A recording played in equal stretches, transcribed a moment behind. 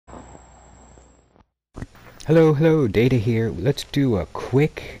Hello, Data here. Let's do a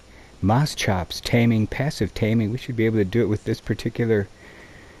quick Moschops taming, passive taming. We should be able to do it with this particular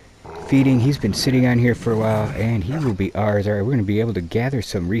feeding. He's been sitting on here for a while, and he will be ours. Alright, we're going to be able to gather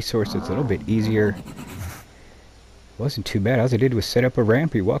some resources a little bit easier. Wasn't too bad. All I did was set up a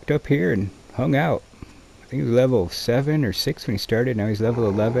ramp. He walked up here and hung out. I think he was level 7 or 6 when he started. Now he's level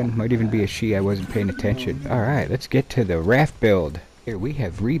 11. Might even be a she. I wasn't paying attention. Alright, let's get to the raft build. Here we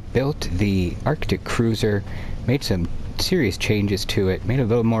have rebuilt the Arctic cruiser, made some serious changes to it, made it a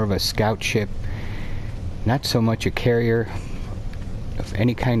little more of a scout ship, not so much a carrier of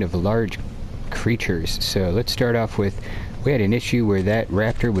any kind of large creatures. So let's start off with, we had an issue where that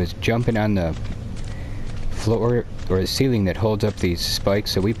raptor was jumping on the floor or the ceiling that holds up these spikes,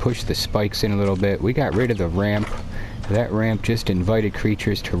 so we pushed the spikes in a little bit. We got rid of the ramp. That ramp just invited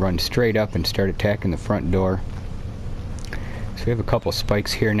creatures to run straight up and start attacking the front door. So we have a couple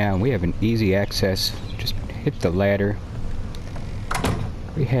spikes here now, and we have an easy access. Just hit the ladder.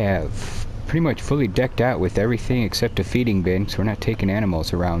 We have pretty much fully decked out with everything except a feeding bin, so we're not taking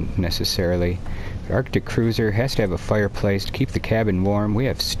animals around necessarily. The Arctic cruiser has to have a fireplace to keep the cabin warm. We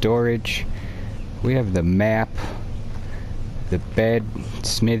have storage. We have the map, the bed,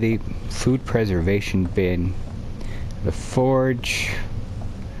 smithy, food preservation bin, the forge,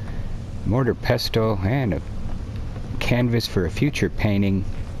 mortar pestle, and a canvas for a future painting.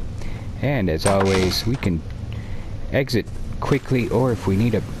 And as always, we can exit quickly, or if we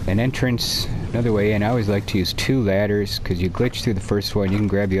need an entrance another way in, I always like to use 2 ladders, because you glitch through the first one, you can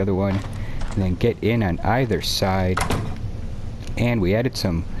grab the other one and then get in on either side. And we added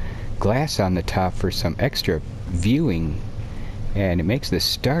some glass on the top for some extra viewing, and it makes the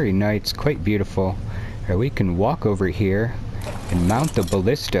starry nights quite beautiful. Or we can walk over here and mount the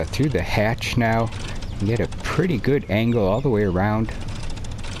ballista through the hatch now and get a pretty good angle all the way around,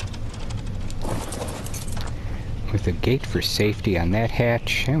 with a gate for safety on that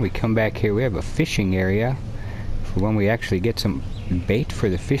hatch. And we come back here, we have a fishing area for when we actually get some bait for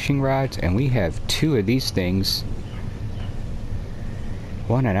the fishing rods, and we have 2 of these things,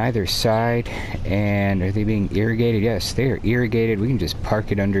 one on either side. And are they being irrigated? Yes, they are irrigated. We can just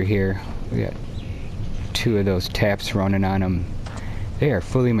park it under here. We got 2 of those taps running on them. They are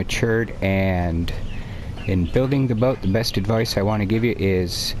fully matured, and in building the boat, the best advice I want to give you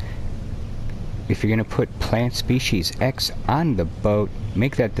is, if you're going to put plant species X on the boat,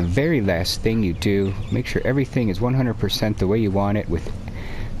 make that the very last thing you do. Make sure everything is 100% the way you want it, with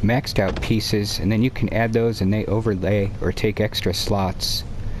maxed out pieces, and then you can add those and they overlay or take extra slots.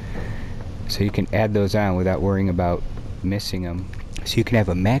 So you can add those on without worrying about missing them. So you can have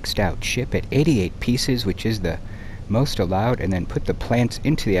a maxed out ship at 88 pieces, which is the most allowed, and then put the plants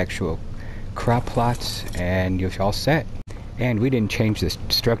into the actual crop plots and you're all set. And we didn't change the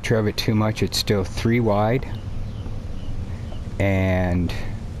structure of it too much. It's still 3 wide and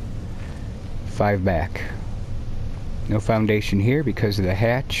 5 back. No foundation here because of the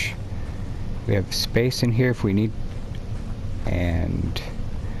hatch. We have space in here if we need, and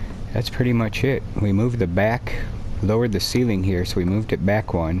that's pretty much it. We moved the back, lowered the ceiling here, so we moved it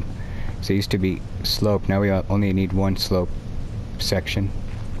back 1. So it used to be sloped. Now we only need 1 slope section.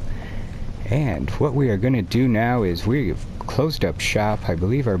 And what we are going to do now is we've closed up shop. I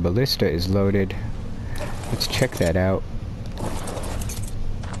believe our ballista is loaded. Let's check that out.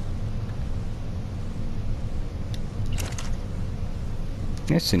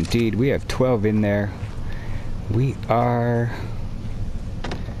 Yes, indeed, we have 12 in there. We have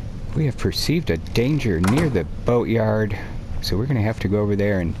perceived a danger near the boatyard, so we're going to have to go over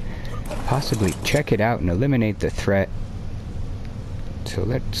there and possibly check it out and eliminate the threat. So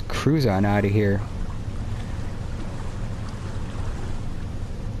let's cruise on out of here.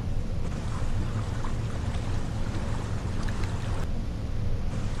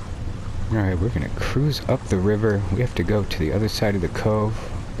 Alright, we're going to cruise up the river. We have to go to the other side of the cove,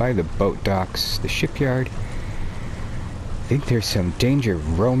 by the boat docks, the shipyard. I think there's some danger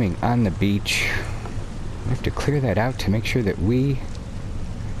roaming on the beach. We have to clear that out to make sure that we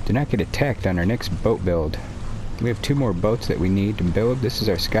do not get attacked on our next boat build. We have 2 more boats that we need to build. This is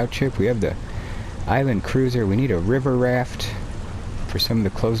our scout ship. We have the island cruiser. We need a river raft for some of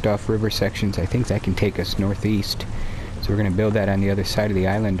the closed off river sections. I think that can take us northeast. So we're going to build that on the other side of the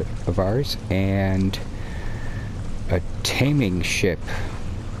island of ours. And a taming ship.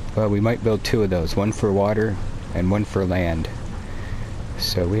 Well, we might build 2 of those. 1 for water and 1 for land.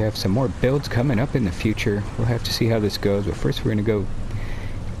 So we have some more builds coming up in the future. We'll have to see how this goes. But first we're going to go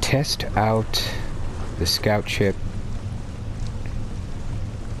test out the scout ship.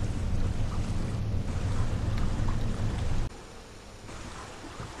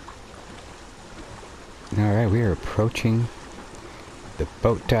 Alright, we are approaching the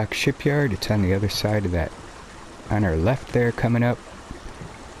boat dock shipyard. It's on the other side of that, on our left there, coming up.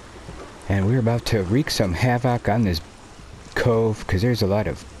 And we're about to wreak some havoc on this cove, because there's a lot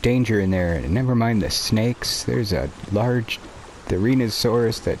of danger in there. And never mind the snakes, there's a large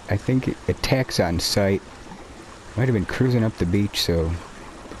Tyrannosaurus that I think it attacks on sight. Might have been cruising up the beach, so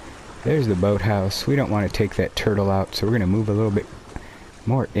there's the boathouse. We don't want to take that turtle out, so we're going to move a little bit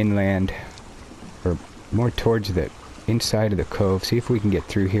more inland, or more towards the inside of the cove. See if we can get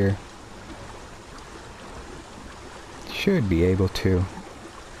through here. Should be able to.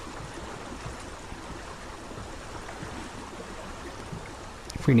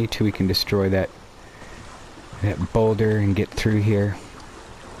 If we need to, we can destroy that boulder and get through here.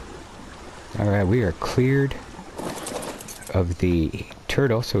 Alright, we are cleared of the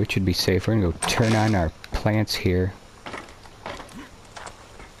turtle, so it should be safe. We're going to go turn on our plants here.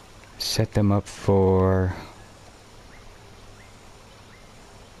 Set them up for...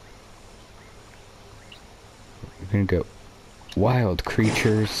 We're going to go wild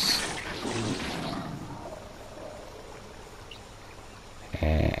creatures.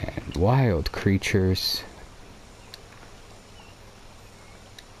 And wild creatures.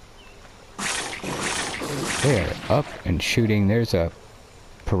 They're up and shooting. There's a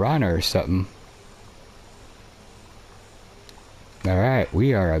piranha or something. Alright,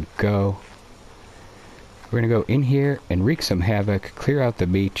 we are a go. We're gonna go in here and wreak some havoc, clear out the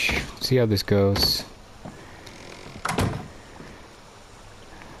beach, see how this goes.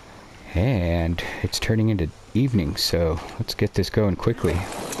 And it's turning into evening, so let's get this going quickly.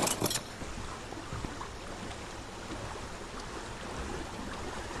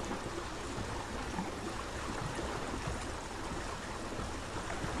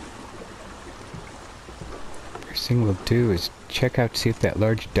 First thing we'll do is check out to see if that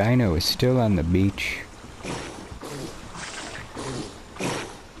large dino is still on the beach.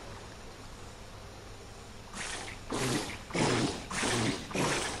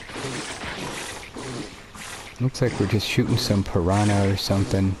 Looks like we're just shooting some piranha or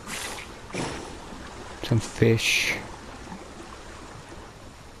something. Some fish.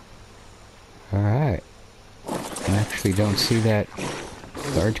 Alright. I actually don't see that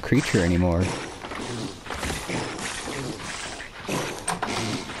large creature anymore.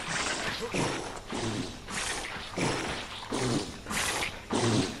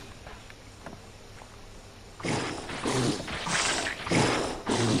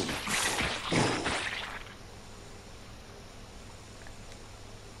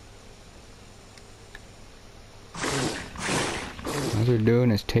 All they're doing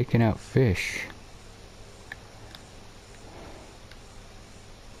is taking out fish.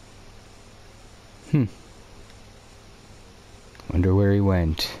 Wonder where he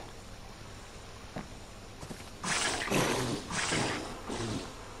went.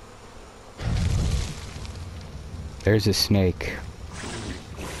 There's a snake.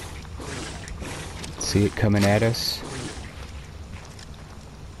 See it coming at us?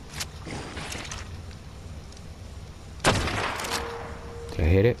 Did I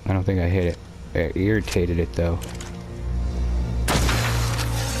hit it? I don't think I hit it. It irritated it though.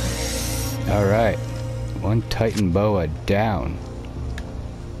 Alright. One Titan boa down.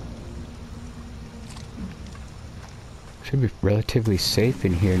 Should be relatively safe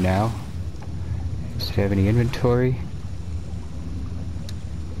in here now. Does it have any inventory?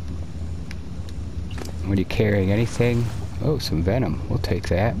 What are you carrying? Anything? Oh, some venom. We'll take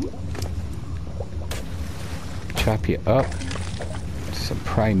that. Chop you up. Some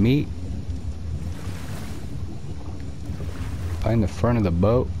prime meat. Find the front of the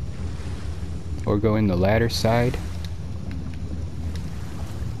boat. Or go in the ladder side.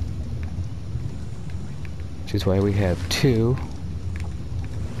 Which is why we have two.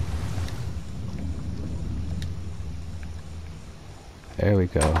 There we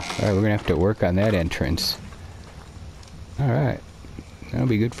go. Alright, we're gonna have to work on that entrance. Alright. That'll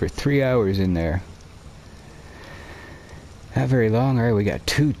be good for 3 hours in there. Not very long. Alright, we got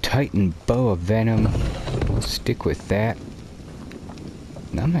 2 Titan boa venom. We'll stick with that.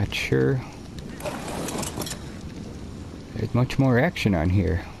 I'm not sure there's much more action on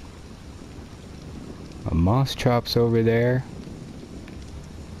here. A Moschops over there.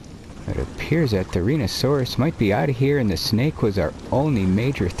 It appears that the Tyrannosaurus might be out of here, and the snake was our only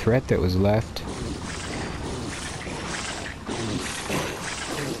major threat that was left.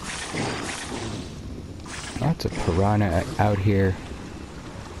 Lots of piranha out here.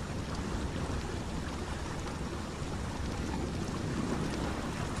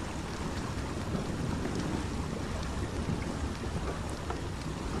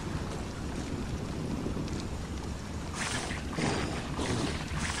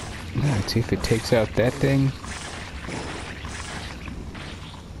 Let's see if it takes out that thing.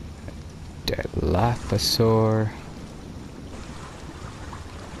 Dilophosaur.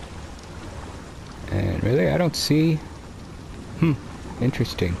 And really, I don't see...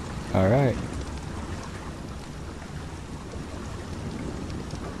 interesting. Alright.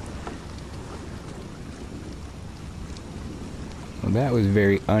 Well, that was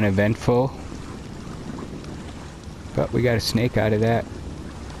very uneventful. But we got a snake out of that.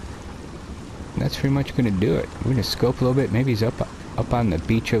 That's pretty much going to do it. We're going to scope a little bit. Maybe he's up on the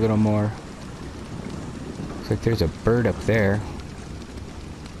beach a little more. Looks like there's a bird up there.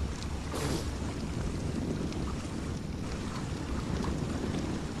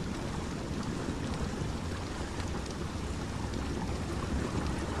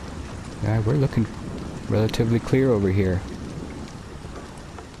 We're looking relatively clear over here.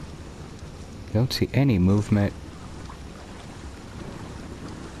 Don't see any movement.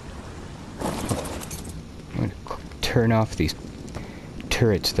 I'm going to turn off these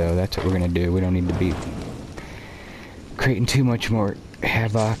turrets, though. That's what we're going to do. We don't need to be creating too much more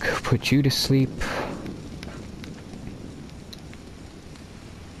havoc. Put you to sleep.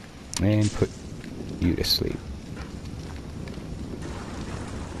 And put you to sleep.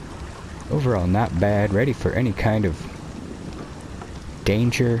 Overall, not bad. Ready for any kind of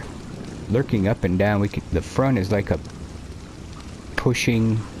danger. Lurking up and down. The front is like a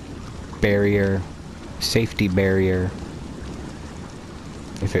pushing barrier, safety barrier.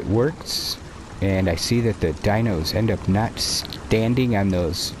 If it works, and I see that the dinos end up not standing on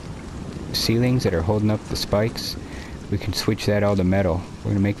those ceilings that are holding up the spikes, we can switch that all to metal.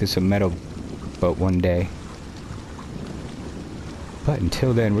 We're gonna make this a metal boat one day. But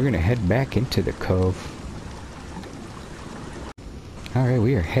until then, we're going to head back into the cove. Alright,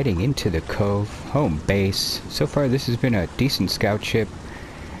 we are heading into the cove. Home base. So far, this has been a decent scout ship.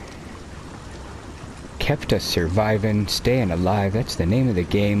 Kept us surviving, staying alive. That's the name of the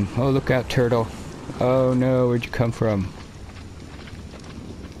game. Oh, look out, turtle. Oh no, where'd you come from?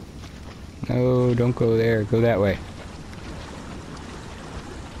 No, don't go there. Go that way.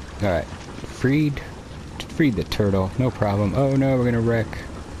 Alright. Freed the turtle, no problem. Oh no, we're gonna wreck.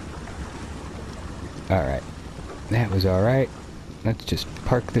 Alright. That was alright. Let's just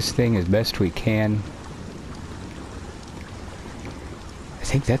park this thing as best we can. I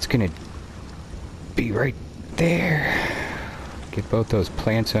think that's gonna be right there. Get both those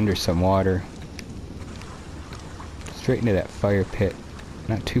plants under some water. Straight into that fire pit.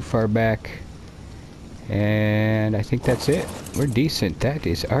 Not too far back. And I think that's it. We're decent. That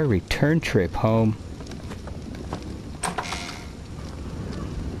is our return trip home.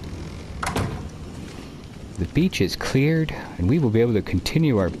 The beach is cleared, and we will be able to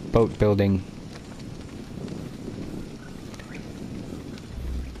continue our boat building.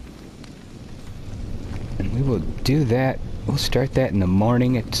 And we will do that. We'll start that in the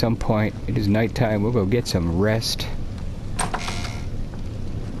morning at some point. It is nighttime. We'll go get some rest.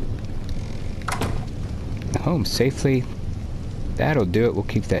 Home safely. That'll do it. We'll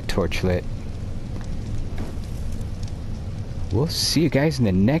keep that torch lit. We'll see you guys in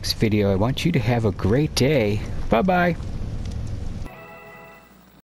the next video. I want you to have a great day. Bye-bye.